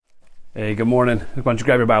Hey, good morning. Why don't you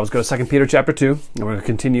grab your Bibles, go to 2 Peter chapter 2, and we're going to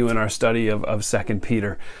continue in our study of 2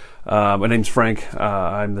 Peter. My name's Frank.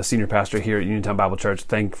 I'm the senior pastor here at Uniontown Bible Church.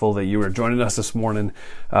 Thankful that you are joining us this morning.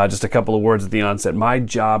 Just a couple of words at the onset. My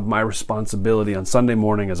job, my responsibility on Sunday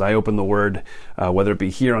morning as I open the Word, whether it be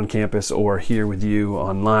here on campus or here with you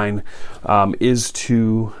online, is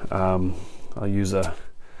to, I'll use a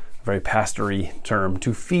very pastory term,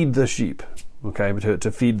 to feed the sheep. Okay,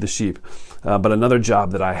 to feed the sheep. But another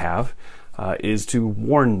job that I have is to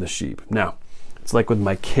warn the sheep. Now, it's like with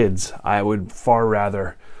my kids. I would far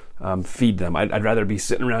rather feed them. I'd rather be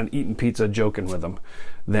sitting around eating pizza, joking with them,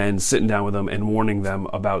 than sitting down with them and warning them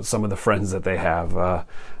about some of the friends that they have.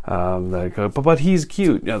 But he's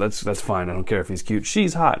cute. Yeah, that's fine. I don't care if he's cute.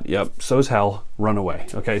 She's hot. Yep, so's hell. Run away.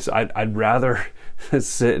 Okay, so I'd rather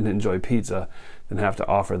sit and enjoy pizza than have to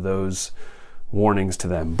offer those warnings to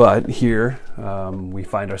them. But here we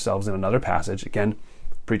find ourselves in another passage, again,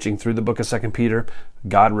 preaching through the book of 2 Peter.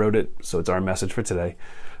 God wrote it, so it's our message for today.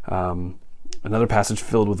 Another passage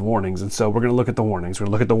filled with warnings. And so we're going to look at the warnings. We're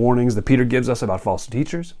going to look at the warnings that Peter gives us about false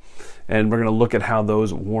teachers, and we're going to look at how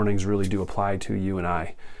those warnings really do apply to you and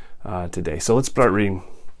I today. So let's start reading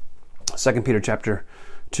 2 Peter chapter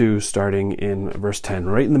 2, starting in verse 10,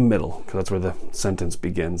 right in the middle, because that's where the sentence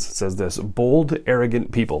begins. It says this: bold,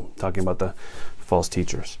 arrogant people, talking about the false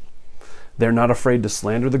teachers. They're not afraid to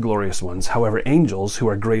slander the glorious ones. However, angels, who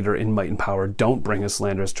are greater in might and power, don't bring a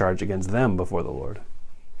slanderous charge against them before the Lord.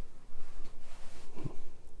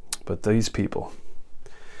 But these people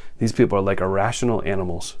are like irrational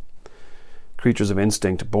animals, creatures of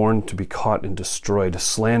instinct, born to be caught and destroyed,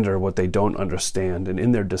 slander what they don't understand, and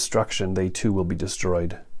in their destruction they too will be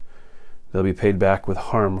destroyed. They'll be paid back with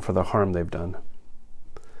harm for the harm they've done.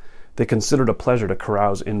 They consider it a pleasure to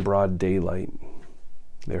carouse in broad daylight.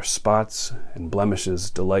 They are spots and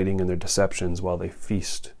blemishes, delighting in their deceptions while they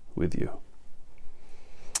feast with you.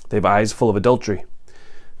 They have eyes full of adultery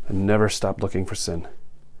and never stop looking for sin.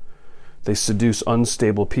 They seduce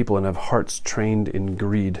unstable people and have hearts trained in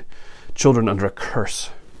greed, children under a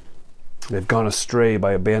curse. They've gone astray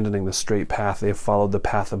by abandoning the straight path. They have followed the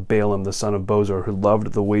path of Balaam, the son of Bosor, who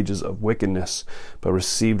loved the wages of wickedness, but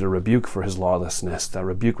received a rebuke for his lawlessness. That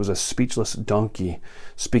rebuke was a speechless donkey,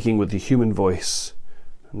 speaking with the human voice,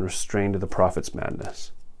 and restrained the prophet's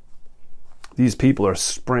madness. These people are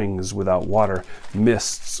springs without water,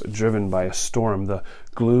 mists driven by a storm. The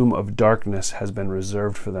gloom of darkness has been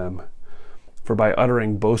reserved for them. For by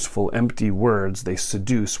uttering boastful, empty words, they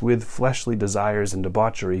seduce with fleshly desires and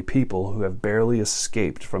debauchery people who have barely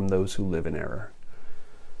escaped from those who live in error.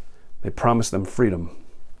 They promise them freedom,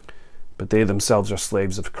 but they themselves are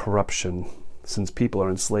slaves of corruption, since people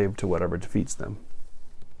are enslaved to whatever defeats them.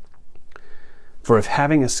 For if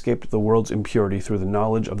having escaped the world's impurity through the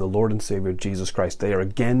knowledge of the Lord and Savior Jesus Christ, they are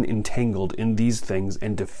again entangled in these things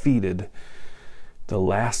and defeated, the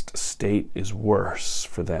last state is worse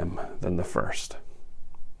for them than the first.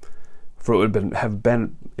 For it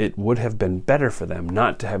would have been better for them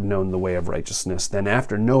not to have known the way of righteousness than,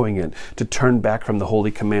 after knowing it, to turn back from the holy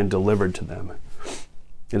command delivered to them.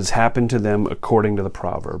 It has happened to them according to the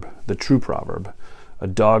proverb, the true proverb: a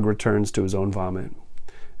dog returns to his own vomit,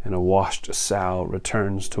 and a washed sow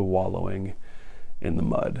returns to wallowing in the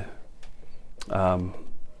mud.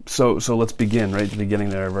 So let's begin right at the beginning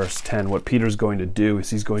there, verse 10. What Peter's going to do is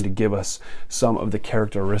he's going to give us some of the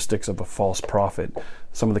characteristics of a false prophet,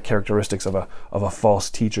 some of the characteristics of a false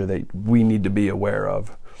teacher that we need to be aware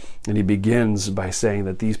of. And he begins by saying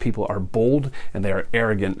that these people are bold and they are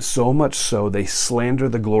arrogant, so much so they slander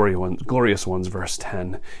the glorious ones, verse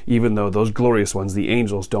 10, even though those glorious ones, the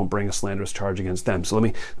angels, don't bring a slanderous charge against them. So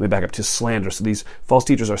let me back up to slander. So these false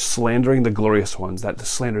teachers are slandering the glorious ones. That the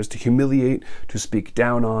slander is to humiliate, to speak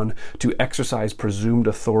down on, to exercise presumed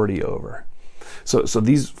authority over. So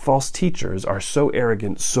these false teachers are so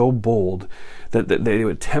arrogant, so bold, that they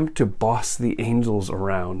would attempt to boss the angels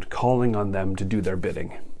around, calling on them to do their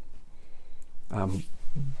bidding.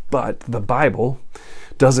 But the Bible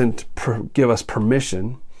doesn't give us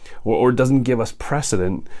permission or doesn't give us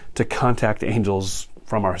precedent to contact angels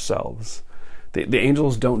from ourselves. The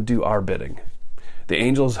angels don't do our bidding. The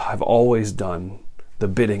angels have always done the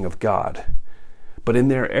bidding of God. But in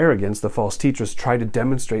their arrogance, the false teachers try to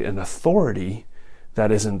demonstrate an authority that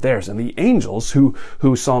isn't theirs. And the angels, who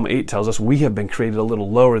Psalm 8 tells us, we have been created a little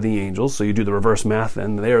lower than the angels, so you do the reverse math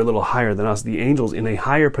then, they're a little higher than us. The angels in a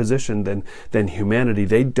higher position than humanity,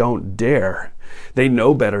 they don't dare. They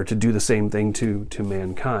know better to do the same thing to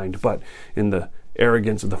mankind. But in the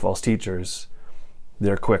arrogance of the false teachers,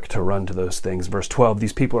 they're quick to run to those things. Verse 12,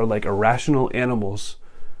 these people are like irrational animals.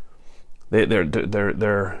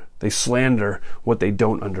 They slander what they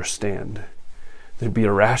don't understand. To be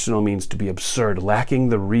irrational means to be absurd, lacking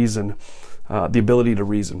the reason, the ability to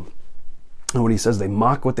reason. And when he says they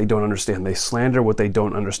mock what they don't understand, they slander what they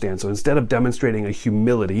don't understand. So instead of demonstrating a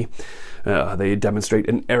humility, they demonstrate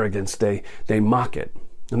an arrogance. They mock it.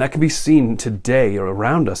 And that can be seen today or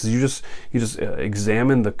around us. As you just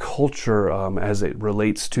examine the culture as it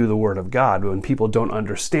relates to the Word of God. When people don't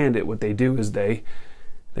understand it, what they do is they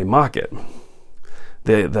mock it.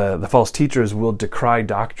 The false teachers will decry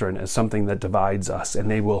doctrine as something that divides us,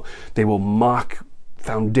 and they will mock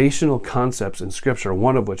foundational concepts in Scripture,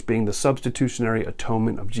 one of which being the substitutionary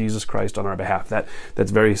atonement of Jesus Christ on our behalf. That's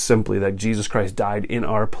very simply that Jesus Christ died in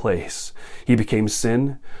our place. He became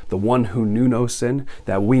sin, the one who knew no sin,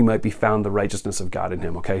 that we might be found the righteousness of God in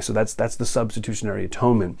him. Okay, so that's the substitutionary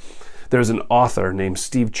atonement. There's an author named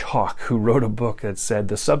Steve Chalk who wrote a book that said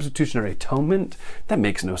the substitutionary atonement, that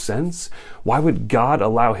makes no sense. Why would God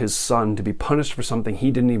allow his son to be punished for something he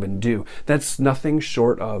didn't even do? That's nothing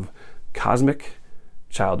short of cosmic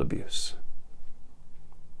child abuse.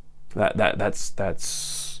 That's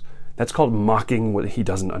called mocking what he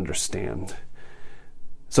doesn't understand.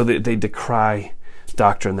 So they decry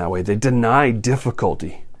doctrine that way. They deny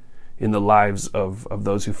difficulty in the lives of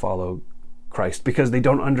those who follow Christ because they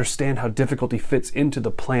don't understand how difficulty fits into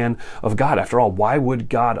the plan of God. After all, why would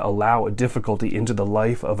God allow a difficulty into the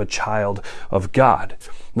life of a child of God?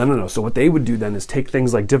 No. So what they would do then is take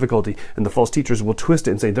things like difficulty, and the false teachers will twist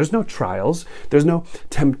it and say, there's no trials, there's no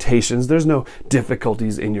temptations, there's no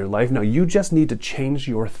difficulties in your life. No, you just need to change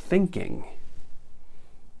your thinking.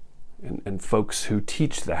 And folks who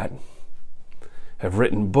teach that have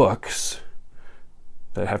written books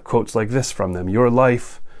that have quotes like this from them. Your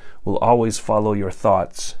life will always follow your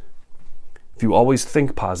thoughts. If you always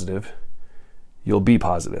think positive, you'll be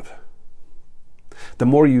positive. The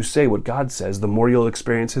more you say what God says, the more you'll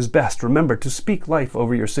experience his best. Remember to speak life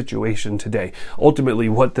over your situation today. Ultimately,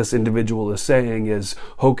 what this individual is saying is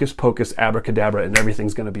hocus pocus abracadabra and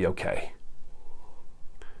everything's going to be okay.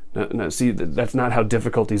 No, see, that's not how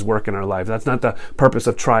difficulties work in our lives. That's not the purpose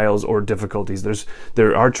of trials or difficulties.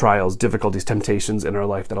 There are trials, difficulties, temptations in our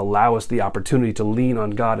life that allow us the opportunity to lean on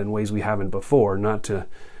God in ways we haven't before, not to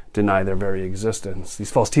deny their very existence.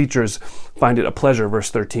 These false teachers find it a pleasure, verse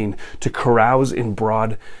 13, to carouse in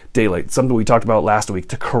broad daylight. Something we talked about last week,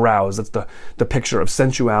 to carouse. That's the picture of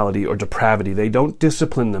sensuality or depravity. They don't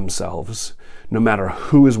discipline themselves, no matter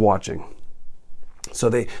who is watching. So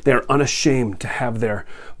they're unashamed to have their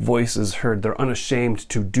voices heard. They're unashamed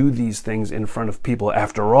to do these things in front of people.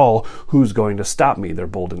 After all, who's going to stop me? They're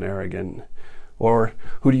bold and arrogant. Or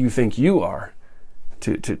who do you think you are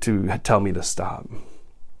to tell me to stop?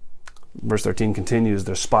 Verse 13 continues,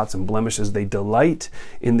 their spots and blemishes, they delight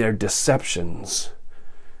in their deceptions.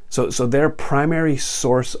 So their primary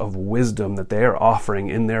source of wisdom that they are offering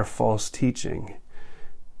in their false teaching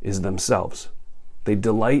is themselves. They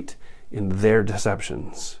delight in their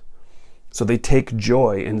deceptions. So they take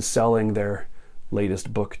joy in selling their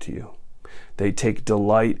latest book to you. They take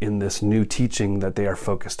delight in this new teaching that they are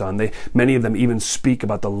focused on. Many of them even speak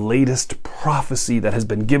about the latest prophecy that has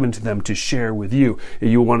been given to them to share with you.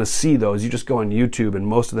 If you want to see those, you just go on YouTube, and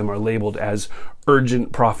most of them are labeled as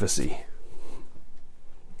urgent prophecy.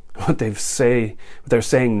 What they're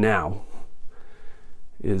saying now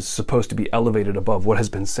is supposed to be elevated above what has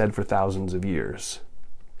been said for thousands of years.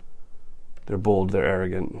 They're bold, they're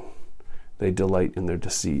arrogant, they delight in their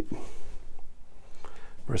deceit.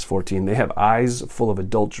 Verse 14, they have eyes full of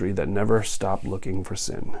adultery that never stop looking for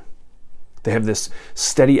sin. They have this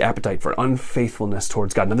steady appetite for unfaithfulness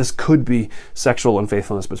towards God. Now this could be sexual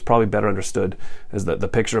unfaithfulness, but it's probably better understood as the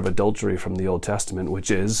picture of adultery from the Old Testament, which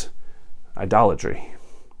is idolatry.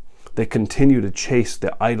 They continue to chase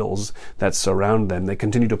the idols that surround them. They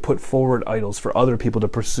continue to put forward idols for other people to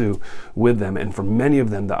pursue with them. And for many of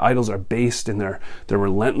them, the idols are based in their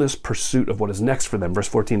relentless pursuit of what is next for them. Verse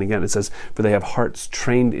 14 again, it says, for they have hearts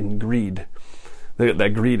trained in greed.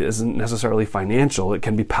 That greed isn't necessarily financial. It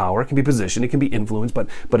can be power, it can be position, it can be influence, but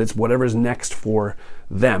it's whatever's next for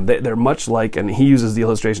them. They're much like, and he uses the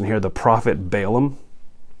illustration here, the prophet Balaam.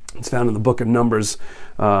 It's found in the book of Numbers,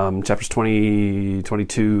 chapters 20,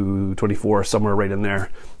 22, 24, somewhere right in there.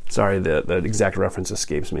 Sorry, the exact reference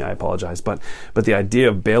escapes me. I apologize. But the idea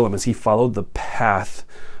of Balaam is he followed the path,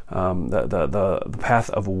 the path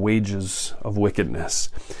of wages of wickedness.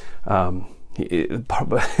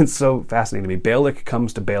 It's so fascinating to me. Balak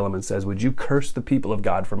comes to Balaam and says, would you curse the people of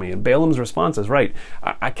God for me? And Balaam's response is, right,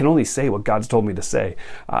 I can only say what God's told me to say.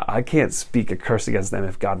 I can't speak a curse against them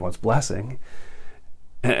if God wants blessing.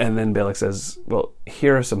 And then Balak says, well,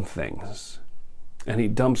 here are some things. and he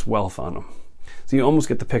dumps wealth on them. So you almost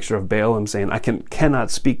get the picture of Balaam saying, I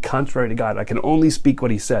cannot speak contrary to God. I can only speak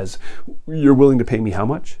what he says. You're willing to pay me how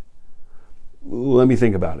much? Let me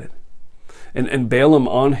think about it. And Balaam,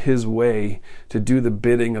 on his way to do the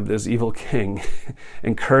bidding of this evil king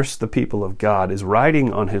and curse the people of God, is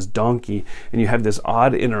riding on his donkey, and you have this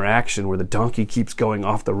odd interaction where the donkey keeps going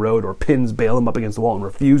off the road or pins Balaam up against the wall and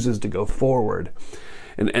refuses to go forward.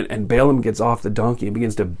 And Balaam gets off the donkey and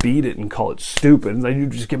begins to beat it and call it stupid. And then you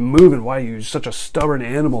just get moving. Why are you such a stubborn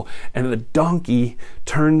animal? And the donkey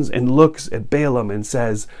turns and looks at Balaam and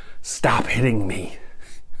says, stop hitting me.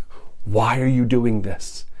 Why are you doing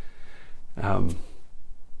this? And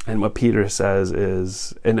what Peter says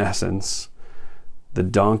is, in essence, the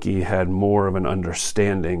donkey had more of an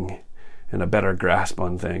understanding and a better grasp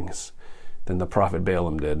on things than the prophet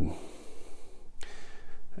Balaam did.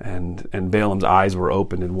 And Balaam's eyes were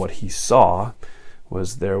opened, and what he saw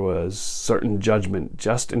was there was certain judgment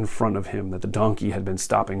just in front of him that the donkey had been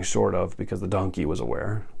stopping short of because the donkey was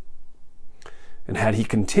aware. And had he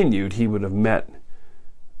continued, he would have met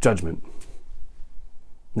judgment.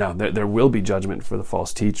 Now, there will be judgment for the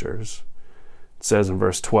false teachers. It says in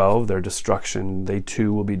verse 12, their destruction, they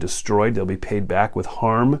too will be destroyed. They'll be paid back with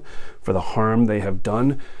harm for the harm they have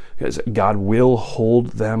done, because God will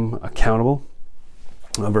hold them accountable.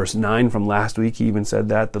 Verse 9 from last week, he even said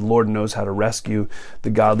that the Lord knows how to rescue the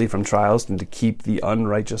godly from trials and to keep the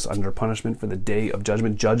unrighteous under punishment for the day of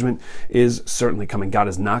judgment. Judgment is certainly coming. God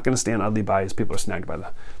is not going to stand idly by as people are snagged by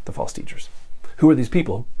the false teachers. Who are these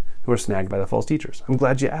people who are snagged by the false teachers? I'm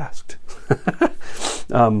glad you asked.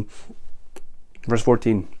 Verse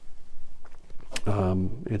 14,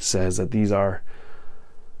 it says that these are,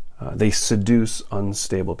 they seduce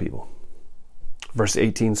unstable people. Verse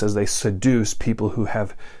 18 says they seduce people who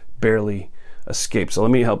have barely escaped. So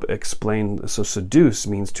let me help explain. So seduce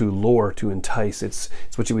means to lure, to entice. It's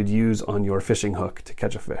what you would use on your fishing hook to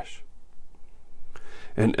catch a fish.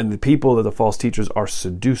 And the people that the false teachers are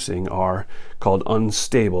seducing are called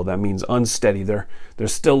unstable. That means unsteady. They're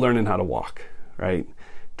still learning how to walk, right?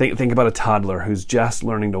 Think about a toddler who's just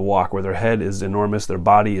learning to walk, where their head is enormous, their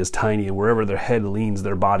body is tiny, and wherever their head leans,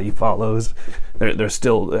 their body follows. They're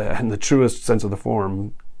still, in the truest sense of the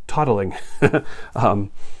form, toddling.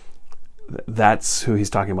 That's who he's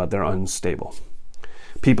talking about. They're unstable.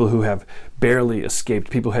 People who have barely escaped,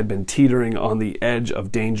 people who had been teetering on the edge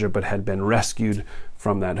of danger but had been rescued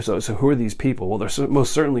from that. So who are these people? Well, they're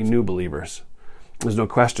most certainly new believers. There's no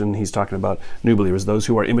question he's talking about new believers, those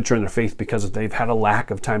who are immature in their faith because they've had a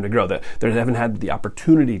lack of time to grow. They haven't had the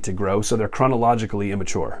opportunity to grow, so they're chronologically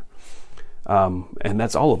immature. And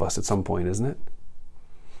that's all of us at some point, isn't it?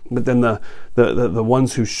 But then the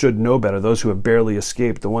ones who should know better, those who have barely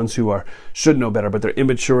escaped, the ones who should know better, but they're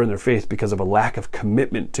immature in their faith because of a lack of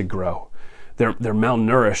commitment to grow. They're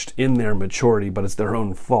malnourished in their maturity, but it's their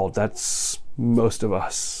own fault. That's most of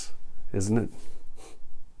us, isn't it?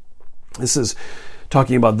 This is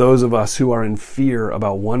talking about those of us who are in fear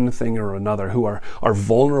about one thing or another, who are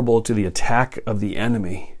vulnerable to the attack of the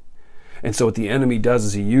enemy. And so what the enemy does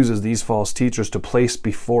is he uses these false teachers to place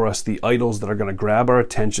before us the idols that are going to grab our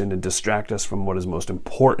attention and distract us from what is most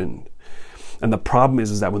important. And the problem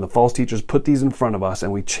is that when the false teachers put these in front of us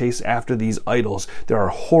and we chase after these idols, there are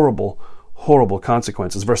horrible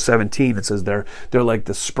consequences. Verse 17, it says they're like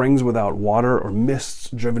the springs without water or mists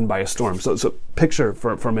driven by a storm. So picture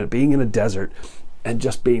for a minute being in a desert and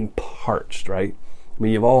just being parched, right? I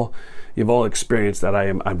mean, you've all experienced that.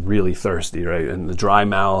 I'm really thirsty, right? And the dry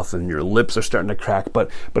mouth and your lips are starting to crack.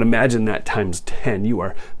 But imagine that times 10. You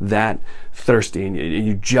are that thirsty and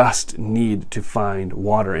you just need to find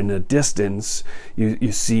water. In the distance,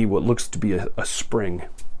 you see what looks to be a spring.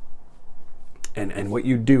 And what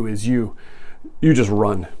you do is you just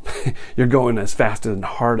run. You're going as fast and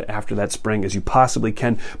hard after that spring as you possibly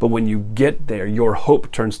can. But when you get there, your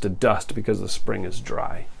hope turns to dust because the spring is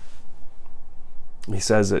dry. He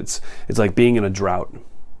says it's like being in a drought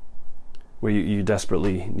where you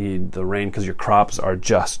desperately need the rain because your crops are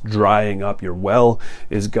just drying up. Your well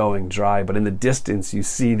is going dry. But in the distance, you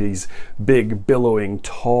see these big, billowing,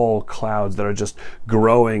 tall clouds that are just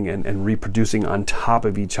growing and reproducing on top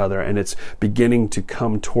of each other. And it's beginning to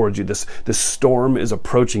come towards you. This storm is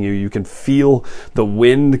approaching you. You can feel the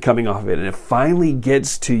wind coming off of it. And it finally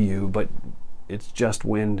gets to you, but it's just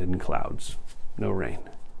wind and clouds, no rain.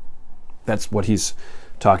 That's what he's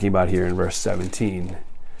talking about here in verse 17.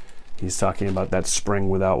 He's talking about that spring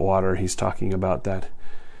without water. He's talking about that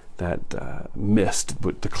mist,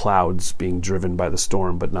 but the clouds being driven by the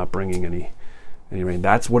storm, but not bringing any rain.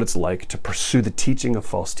 That's what it's like to pursue the teaching of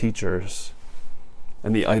false teachers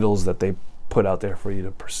and the idols that they put out there for you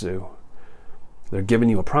to pursue. They're giving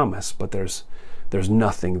you a promise, but there's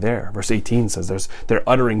nothing there. Verse 18 says they're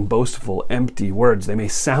uttering boastful, empty words. They may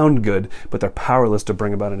sound good, but they're powerless to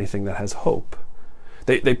bring about anything that has hope.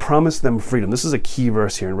 They promise them freedom. This is a key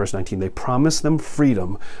verse here in verse 19. They promise them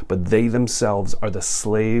freedom, but they themselves are the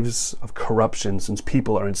slaves of corruption, since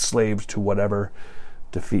people are enslaved to whatever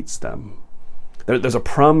defeats them. There's a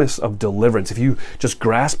promise of deliverance. If you just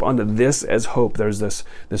grasp onto this as hope, there's this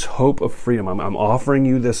hope of freedom. I'm offering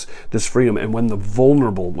you this freedom. And when the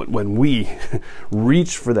vulnerable, when we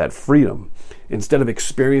reach for that freedom, instead of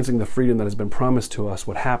experiencing the freedom that has been promised to us,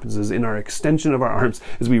 what happens is in our extension of our arms,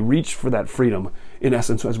 as we reach for that freedom, in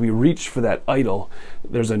essence, as we reach for that idol,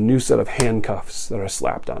 there's a new set of handcuffs that are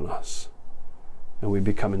slapped on us, and we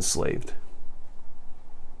become enslaved.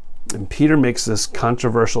 And Peter makes this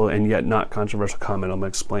controversial and yet not controversial comment. I'm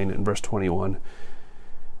going to explain it in verse 21.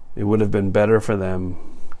 It would have been better for them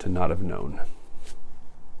to not have known.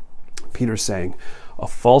 Peter's saying a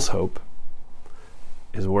false hope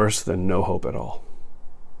is worse than no hope at all.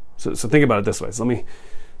 So think about it this way. So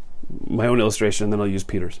my own illustration, then I'll use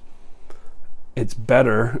Peter's. It's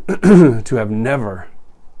better to have never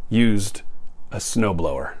used a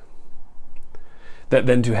snowblower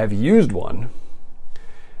than to have used one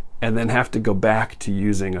and then have to go back to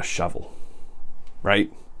using a shovel,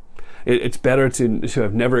 right? It's better to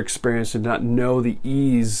have never experienced and not know the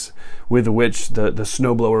ease with which the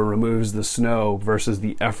snowblower removes the snow versus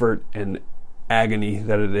the effort and agony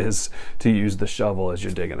that it is to use the shovel as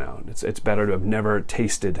you're digging out. It's better to have never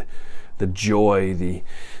tasted the joy, the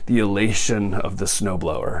elation of the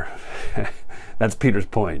snowblower. That's Peter's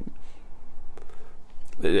point.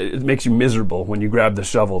 It makes you miserable when you grab the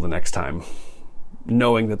shovel the next time,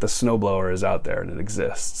 knowing that the snowblower is out there and it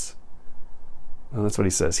exists. And that's what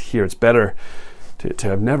he says here. It's better to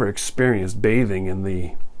have never experienced bathing in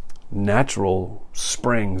the natural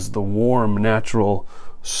springs, the warm natural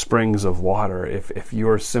springs of water, if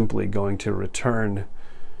you're simply going to return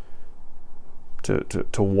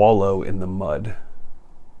to wallow in the mud.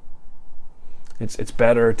 It's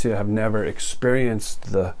better to have never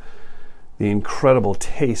experienced the incredible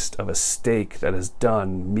taste of a steak that is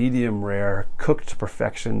done medium rare, cooked to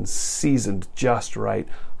perfection, seasoned just right,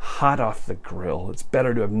 hot off the grill. It's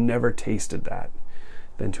better to have never tasted that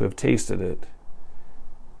than to have tasted it,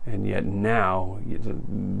 and yet now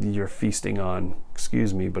you're feasting on,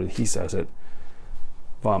 excuse me, but he says it,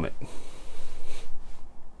 vomit.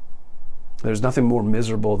 There's nothing more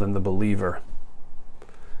miserable than the believer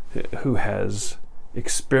who has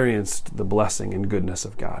experienced the blessing and goodness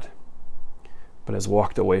of God, but has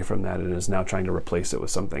walked away from that and is now trying to replace it with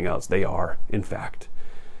something else. They are, in fact,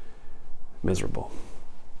 miserable.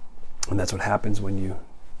 And that's what happens when you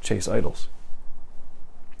chase idols.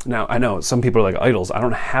 Now, I know some people are like, idols, I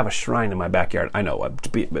don't have a shrine in my backyard. I know,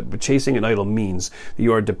 but chasing an idol means that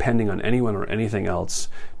you are depending on anyone or anything else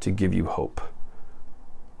to give you hope.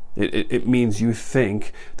 It means you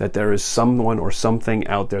think that there is someone or something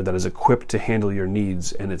out there that is equipped to handle your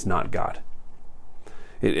needs, and it's not God.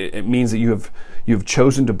 It means that you have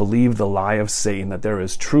chosen to believe the lie of Satan, that there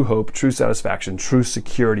is true hope, true satisfaction, true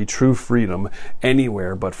security, true freedom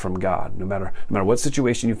anywhere but from God. No matter what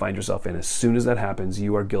situation you find yourself in, as soon as that happens,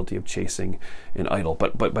 you are guilty of chasing an idol.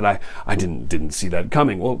 But I didn't see that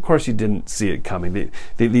coming. Well, of course you didn't see it coming.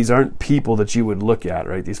 These aren't people that you would look at,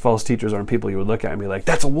 right? These false teachers aren't people you would look at and be like,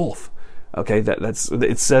 that's a wolf. Okay,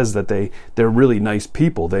 it says that they're really nice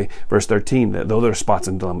people. Verse 13, though there are spots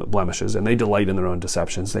and blemishes, and they delight in their own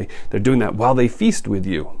deceptions, they're doing that while they feast with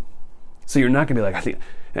you. So you're not going to be like,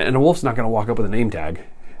 and a wolf's not going to walk up with a name tag.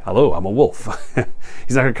 Hello, I'm a wolf.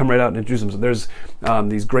 He's not going to come right out and introduce himself. There's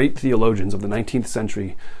these great theologians of the 19th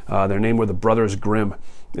century. Their name were the Brothers Grimm,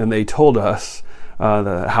 and they told us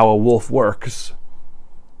how a wolf works,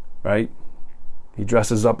 right? He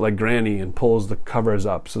dresses up like Granny and pulls the covers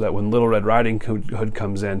up so that when Little Red Riding Hood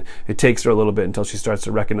comes in, it takes her a little bit until she starts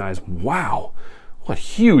to recognize, wow, what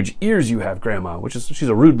huge ears you have, Grandma, she's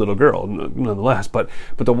a rude little girl nonetheless, but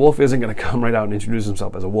the wolf isn't going to come right out and introduce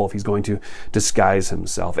himself as a wolf. He's going to disguise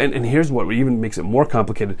himself. And here's what even makes it more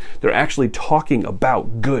complicated. They're actually talking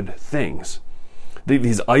about good things.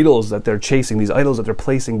 These idols that they're chasing, these idols that they're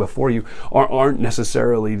placing before you aren't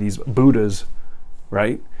necessarily these Buddhas,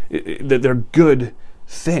 right? They're good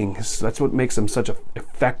things. That's what makes them such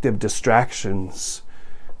effective distractions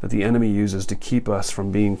that the enemy uses to keep us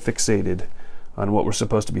from being fixated on what we're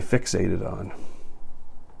supposed to be fixated on.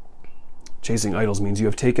 Chasing idols means you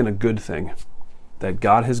have taken a good thing that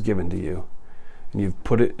God has given to you and you've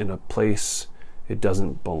put it in a place it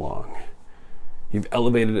doesn't belong. You've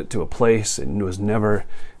elevated it to a place it was never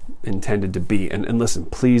intended to be. And listen,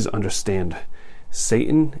 please understand,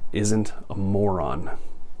 Satan isn't a moron.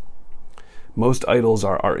 Most idols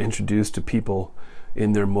are introduced to people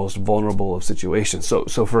in their most vulnerable of situations.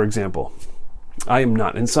 So for example, I am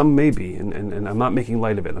not, and some may be, and I'm not making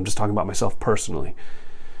light of it. I'm just talking about myself personally.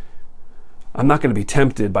 I'm not going to be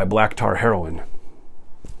tempted by black tar heroin.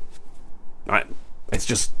 It's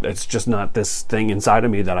just not this thing inside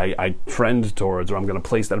of me that I trend towards, or I'm going to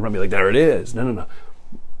place that in front of me like, there it is. No.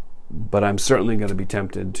 But I'm certainly going to be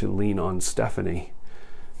tempted to lean on Stephanie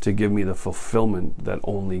to give me the fulfillment that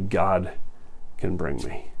only God can bring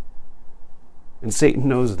me. And Satan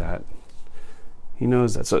knows that. He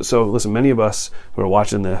knows that. So listen, many of us who are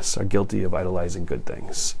watching this are guilty of idolizing good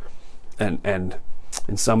things. And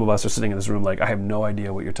some of us are sitting in this room like, I have no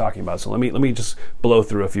idea what you're talking about. So let me just blow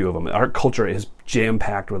through a few of them. Our culture is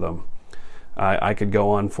jam-packed with them. I could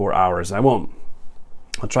go on for hours. I won't.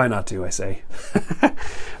 I'll try not to, I say.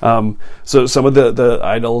 So some of the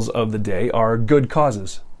idols of the day are good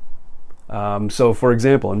causes. So for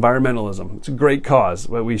example, environmentalism. It's a great cause.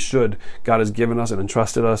 God has given us and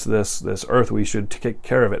entrusted us this earth. We should take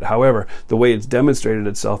care of it. However, the way it's demonstrated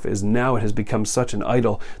itself is now it has become such an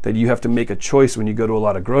idol that you have to make a choice when you go to a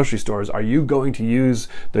lot of grocery stores. Are you going to use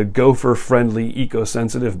the gopher-friendly,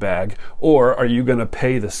 eco-sensitive bag, or are you going to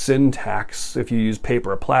pay the sin tax if you use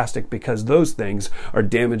paper or plastic, because those things are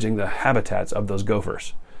damaging the habitats of those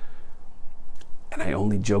gophers? And I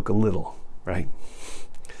only joke a little, right?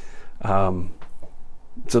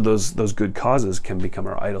 So those good causes can become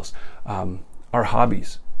our idols. Our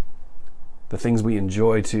hobbies, the things we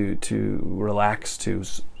enjoy to relax to,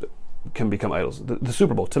 can become idols. The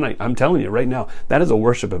Super Bowl tonight, I'm telling you right now, that is a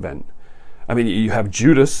worship event. I mean, you have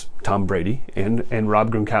Judas, Tom Brady, and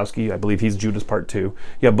Rob Gronkowski. I believe he's Judas Part 2.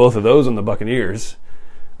 You have both of those on the Buccaneers.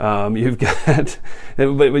 You've got,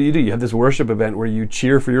 but what you do, you have this worship event where you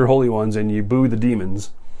cheer for your holy ones and you boo the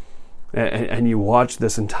demons. And you watch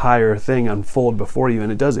this entire thing unfold before you,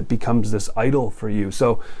 and it becomes this idol for you.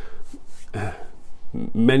 So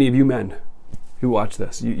many of you men who watch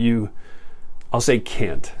this, I'll say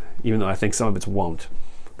can't, even though I think some of it's won't,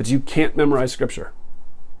 but you can't memorize scripture.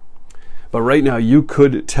 But right now you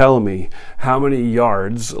could tell me how many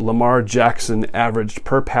yards Lamar Jackson averaged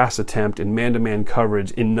per pass attempt in man-to-man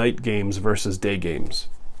coverage in night games versus day games.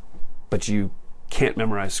 But you can't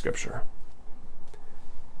memorize scripture.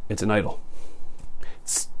 It's an idol.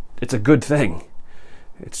 It's a good thing.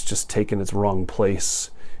 It's just taken its wrong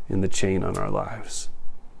place in the chain on our lives.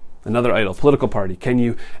 Another idol, political party. Can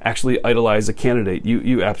you actually idolize a candidate?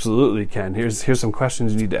 You absolutely can. Here's some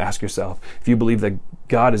questions you need to ask yourself. If you believe that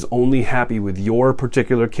God is only happy with your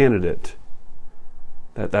particular candidate,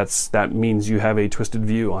 that means you have a twisted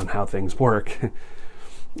view on how things work.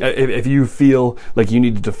 If you feel like you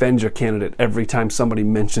need to defend your candidate every time somebody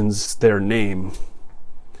mentions their name,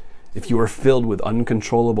 if you are filled with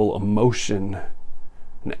uncontrollable emotion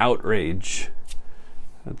and outrage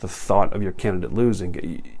at the thought of your candidate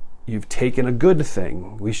losing, you've taken a good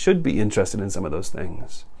thing. We should be interested in some of those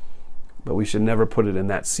things, but we should never put it in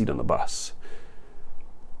that seat on the bus.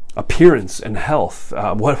 Appearance and health,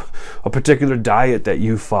 what a particular diet that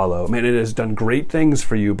you follow. Man, it has done great things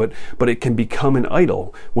for you, but it can become an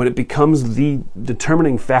idol when it becomes the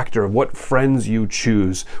determining factor of what friends you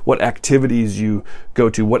choose, what activities you go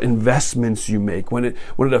to, what investments you make, when it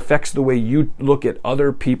affects the way you look at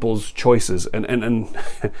other people's choices. And I'm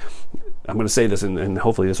going to say this, and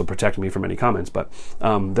hopefully this will protect me from any comments, but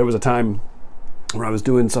there was a time where I was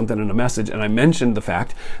doing something in a message, and I mentioned the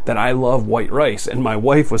fact that I love white rice, and my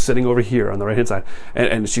wife was sitting over here on the right hand side,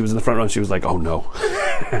 and she was in the front row, and she was like, "Oh no!"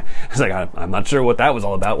 It's like, I'm not sure what that was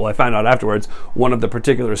all about. Well, I found out afterwards one of the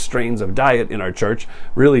particular strains of diet in our church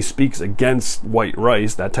really speaks against white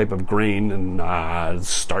rice, that type of grain and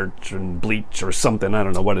starch and bleach or something. I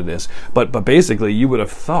don't know what it is, but basically, you would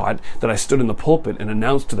have thought that I stood in the pulpit and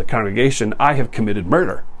announced to the congregation, "I have committed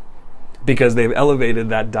murder," because they've elevated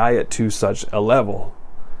that diet to such a level.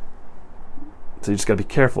 So you just got to be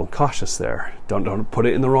careful and cautious there. Don't put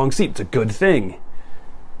it in the wrong seat. It's a good thing,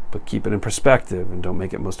 but keep it in perspective and don't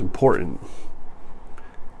make it most important.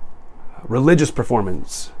 Religious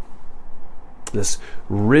performance, this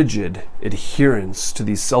rigid adherence to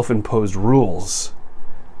these self-imposed rules,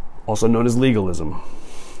 also known as legalism.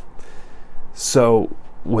 So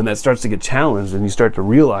when that starts to get challenged and you start to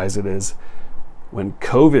realize it is, when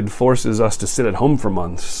COVID forces us to sit at home for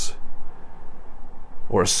months,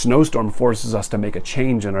 or a snowstorm forces us to make a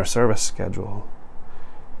change in our service schedule,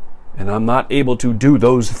 and I'm not able to do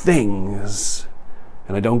those things,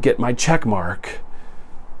 and I don't get my check mark,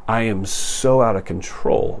 I am so out of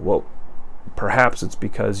control. Well, perhaps it's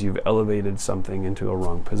because you've elevated something into a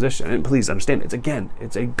wrong position. And please understand, it's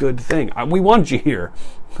a good thing. We want you here.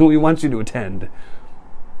 We want you to attend.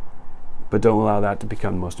 But don't allow that to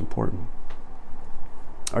become most important.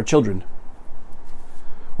 Our children.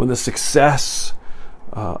 When the success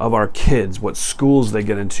of our kids, what schools they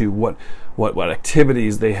get into, what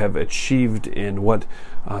activities they have achieved in, what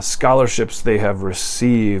scholarships they have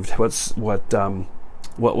received,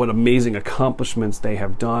 what amazing accomplishments they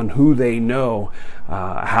have done, who they know,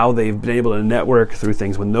 how they've been able to network through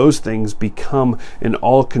things. When those things become an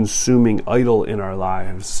all-consuming idol in our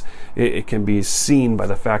lives, it can be seen by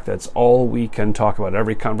the fact that it's all we can talk about.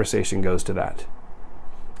 Every conversation goes to that.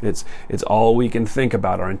 It's all we can think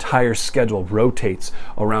about. Our entire schedule rotates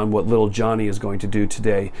around what little Johnny is going to do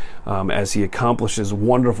today as he accomplishes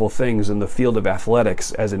wonderful things in the field of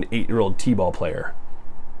athletics as an 8-year-old t-ball player.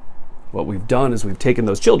 What we've done is we've taken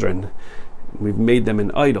those children, we've made them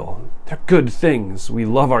an idol. They're good things. We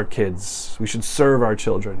love our kids. We should serve our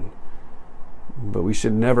children. But we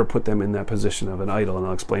should never put them in that position of an idol, and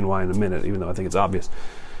I'll explain why in a minute, even though I think it's obvious.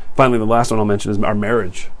 Finally, the last one I'll mention is our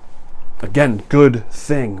marriage. Again, good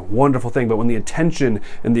thing, wonderful thing, but when the attention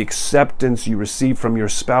and the acceptance you receive from your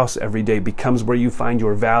spouse every day becomes where you find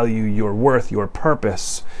your value, your worth, your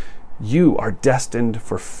purpose, you are destined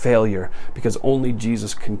for failure, because only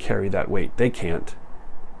Jesus can carry that weight. They can't.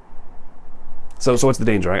 So what's the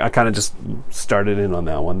danger? I kind of just started in on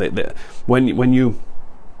that one. When you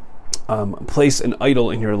place an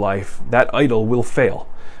idol in your life, that idol will fail,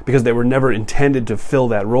 because they were never intended to fill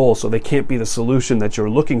that role, so they can't be the solution that you're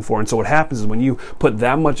looking for. And so what happens is when you put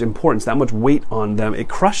that much importance, that much weight on them, it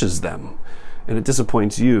crushes them, and it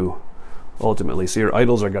disappoints you ultimately. So your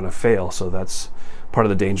idols are going to fail, so that's part of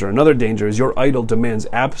the danger. Another danger is your idol demands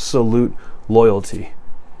absolute loyalty.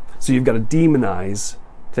 So you've got to demonize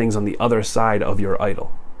things on the other side of your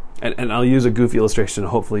idol. And I'll use a goofy illustration to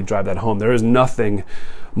hopefully drive that home. There is nothing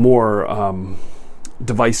more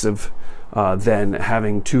divisive than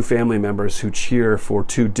having two family members who cheer for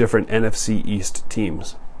two different NFC East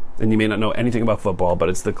teams. And you may not know anything about football, but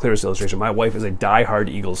it's the clearest illustration. My wife is a diehard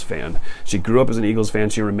Eagles fan. She grew up as an Eagles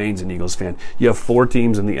fan. She remains an Eagles fan. You have 4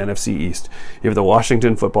 teams in the NFC East. You have the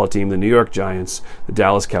Washington football team, the New York Giants, the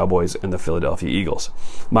Dallas Cowboys, and the Philadelphia Eagles.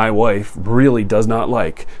 My wife really does not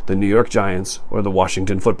like the New York Giants or the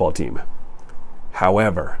Washington football team.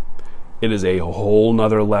 However, it is a whole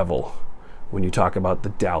nother level when you talk about the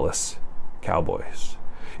Dallas Cowboys.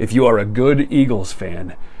 If you are a good Eagles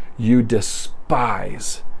fan, you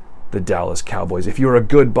despise the Dallas Cowboys. If you're a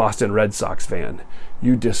good Boston Red Sox fan,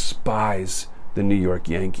 you despise the New York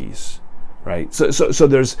Yankees, right? So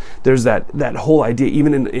there's that whole idea,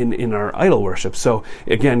 even in our idol worship. So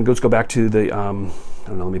again, let's go back to the I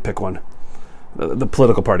don't know, let me pick one. The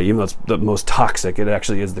political party, even though it's the most toxic, it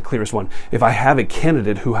actually is the clearest one. If I have a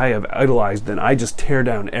candidate who I have idolized, then I just tear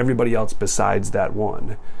down everybody else besides that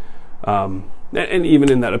one. And even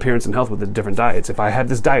in that appearance and health with the different diets, if I have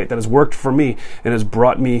this diet that has worked for me and has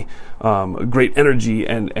brought me great energy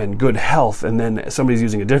and good health, and then somebody's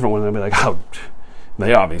using a different one, and I'll be like, oh,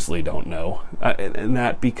 they obviously don't know. And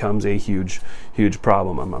that becomes a huge, huge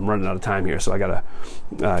problem. I'm running out of time here, so I got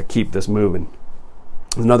to keep this moving.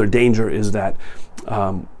 Another danger is that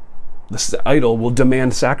the idol will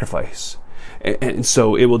demand sacrifice. And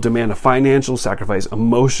so it will demand a financial sacrifice,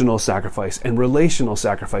 emotional sacrifice, and relational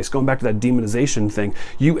sacrifice. Going back to that demonization thing,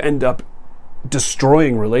 you end up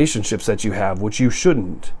destroying relationships that you have, which you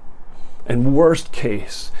shouldn't. And worst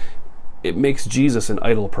case, it makes Jesus an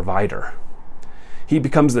idol provider. He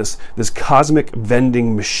becomes this cosmic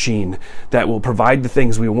vending machine that will provide the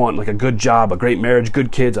things we want, like a good job, a great marriage,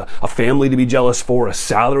 good kids, a family to be jealous for, a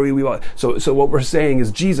salary we want. So what we're saying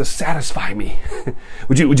is, Jesus, satisfy me.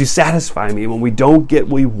 Would you satisfy me? When we don't get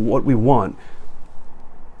what we want,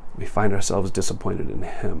 we find ourselves disappointed in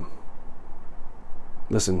Him.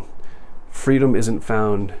 Listen, freedom isn't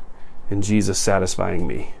found in Jesus satisfying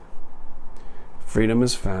me. Freedom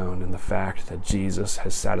is found in the fact that Jesus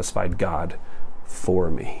has satisfied God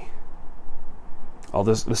for me.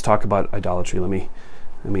 Let's talk about idolatry. Let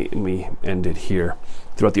me end it here.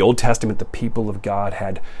 Throughout the Old Testament, the people of God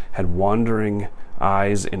had wandering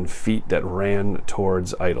eyes and feet that ran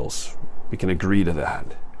towards idols. We can agree to that.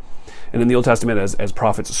 And in the Old Testament, as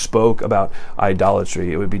prophets spoke about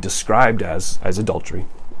idolatry, it would be described as adultery,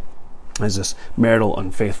 as this marital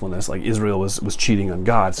unfaithfulness, like Israel was cheating on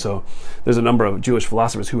God. So there's a number of Jewish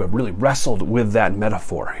philosophers who have really wrestled with that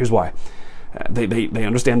metaphor. Here's why. They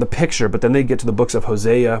understand the picture, but then they get to the books of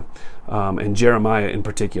Hosea and Jeremiah in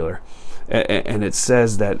particular, And it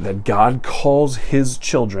says that God calls his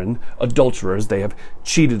children adulterers. They have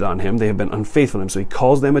cheated on him. They have been unfaithful to him. So he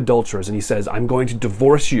calls them adulterers, and he says, I'm going to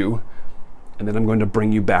divorce you, and then I'm going to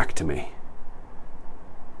bring you back to me.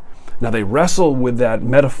 Now they wrestle with that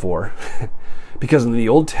metaphor because in the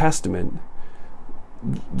Old Testament,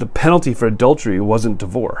 the penalty for adultery wasn't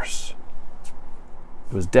divorce.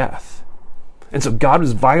 It was death. And so God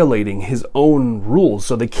was violating his own rules,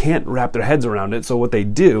 so they can't wrap their heads around it. So what they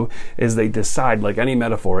do is they decide, like any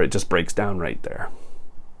metaphor, it just breaks down right there.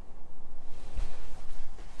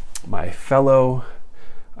 My fellow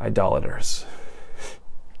idolaters,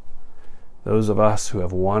 those of us who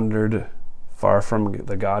have wandered far from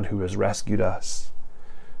the God who has rescued us,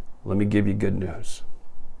 let me give you good news.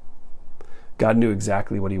 God knew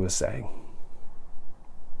exactly what he was saying.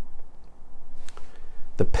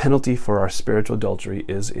 The penalty for our spiritual adultery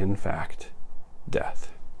is, in fact,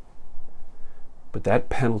 death. But that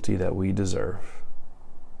penalty that we deserve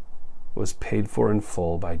was paid for in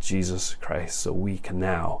full by Jesus Christ, so we can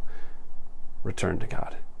now return to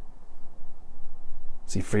God.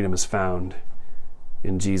 See, freedom is found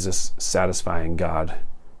in Jesus satisfying God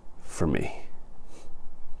for me.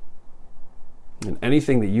 And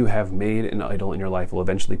anything that you have made an idol in your life will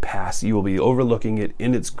eventually pass. You will be overlooking it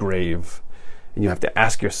in its grave. And you have to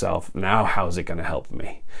ask yourself, now how's it going to help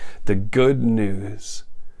me? The good news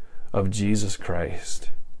of Jesus Christ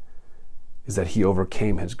is that he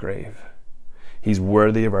overcame his grave. He's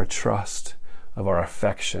worthy of our trust, of our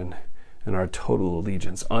affection, and our total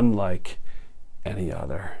allegiance, unlike any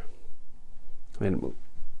other. I mean,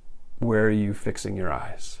 where are you fixing your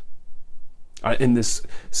eyes? In this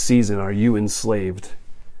season, are you enslaved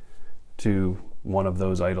to one of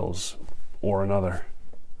those idols or another?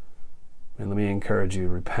 And let me encourage you,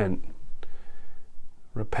 repent.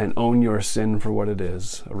 Repent, own your sin for what it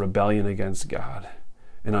is, a rebellion against God,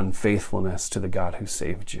 an unfaithfulness to the God who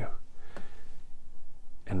saved you.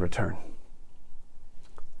 And return.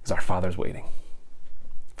 Because our Father's waiting.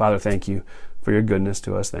 Father, thank you for your goodness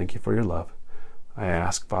to us. Thank you for your love. I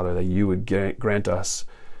ask, Father, that you would grant us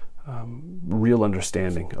real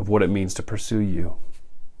understanding of what it means to pursue you.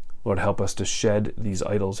 Lord, help us to shed these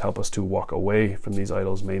idols. Help us to walk away from these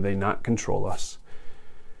idols. May they not control us.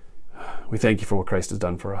 We thank you for what Christ has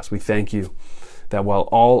done for us. We thank you that while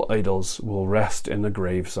all idols will rest in the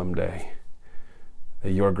grave someday,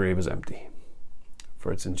 that your grave is empty.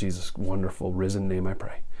 For it's in Jesus' wonderful risen name I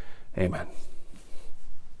pray. Amen.